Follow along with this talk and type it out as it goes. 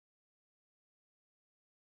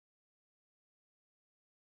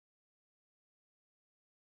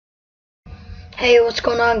Hey, what's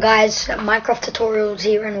going on, guys? Minecraft tutorials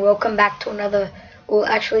here, and welcome back to another, well,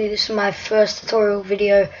 actually this is my first tutorial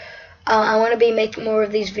video. I want to be making more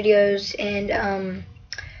of these videos, and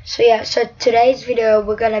so today's video I'm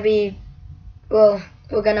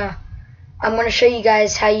gonna show you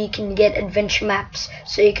guys how you can get adventure maps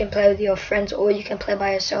so you can play with your friends or you can play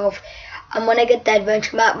by yourself. I'm gonna get the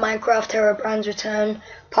adventure map Minecraft Herobrines Return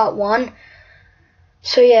Part 1.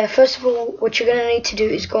 So yeah, first of all, what you're gonna need to do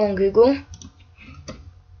is go on Google.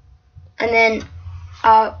 And then,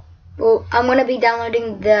 I'm going to be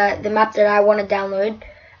downloading the map that I want to download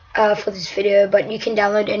for this video, but you can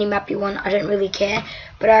download any map you want. I don't really care.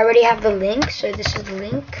 But I already have the link, so this is the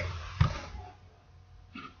link.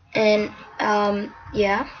 And,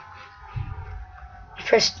 yeah.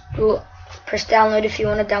 Press download if you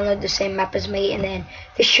want to download the same map as me, and then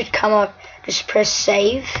this should come up. Just press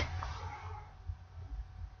save.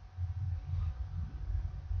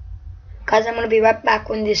 Guys, I'm going to be right back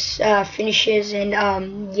when this finishes, and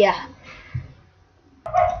yeah.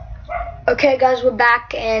 Okay guys, we're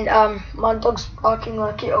back, and my dog's barking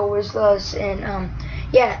like it always does, and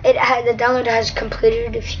yeah, the download has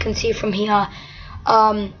completed, if you can see from here.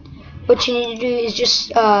 What you need to do is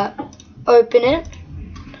just open it.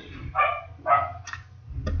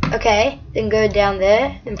 Okay, then go down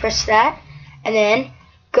there, then press that, and then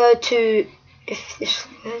go to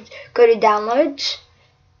downloads.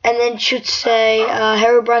 And then it should say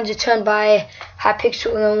Herobrines Return by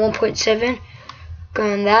Hypixel and 1.7.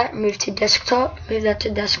 Go on that, move to desktop, move that to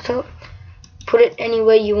desktop. Put it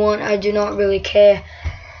anywhere you want, I do not really care.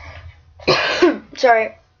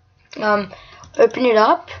 Sorry. Open it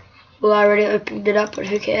up. Well, I already opened it up, but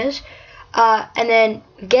who cares? And then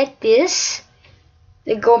get this.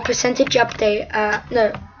 Then go on percentage update.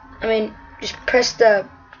 Just press the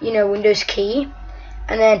Windows key,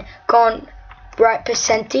 and then go on right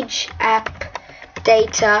percentage app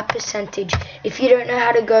data percentage. If you don't know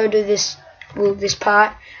how to go to this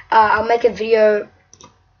part, I'll make a video,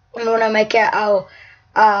 and when I make it, I'll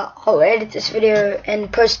edit this video and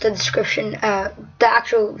post the description, the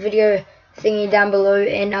actual video thingy down below,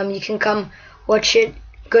 and you can come watch it.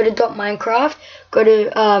 Go to .minecraft, go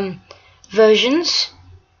to versions,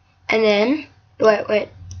 and then wait,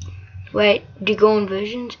 do you go on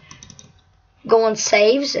versions? Go on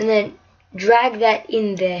saves, and then drag that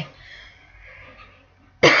in there.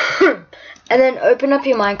 And then open up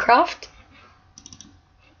your Minecraft.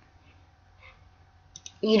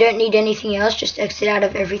 You don't need anything else, just exit out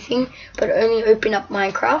of everything, but only open up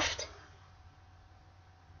Minecraft.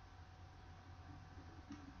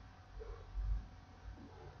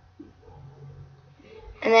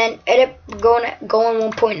 And then edit, go on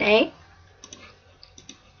 1.8.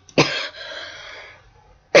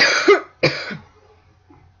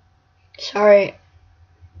 Sorry.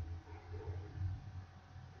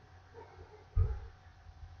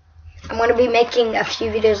 I'm going to be making a few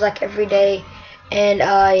videos like every day, and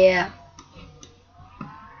yeah.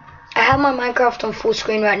 I have my Minecraft on full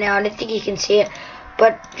screen right now. I don't think you can see it,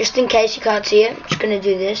 but just in case you can't see it, I'm just going to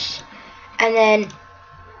do this. And then,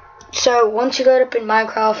 so once you load up in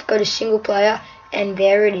Minecraft, go to single player, and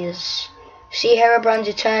there it is. See Herobrines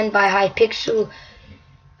Return by Hypixel,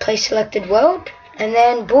 play selected world. And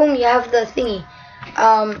then boom, you have the thingy.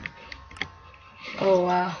 Oh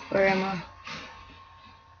wow, where am I?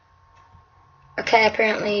 Okay,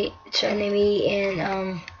 apparently it's only me, and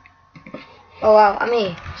oh wow, I'm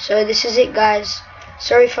me. So this is it, guys.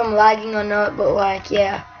 Sorry if I'm lagging or not, but like,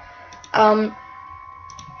 yeah.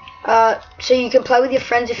 So you can play with your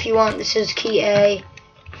friends if you want. This is key A,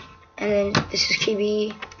 and then this is key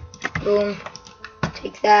B. Boom,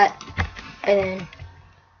 take that, and then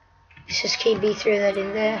this is key B, throw that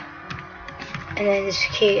in there, and then this is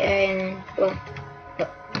key A, and then boom.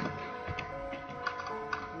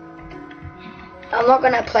 I'm not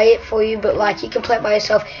gonna play it for you, but like, you can play it by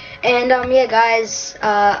yourself. And yeah guys,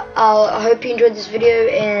 I hope you enjoyed this video,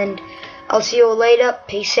 and I'll see you all later.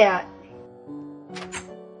 Peace out.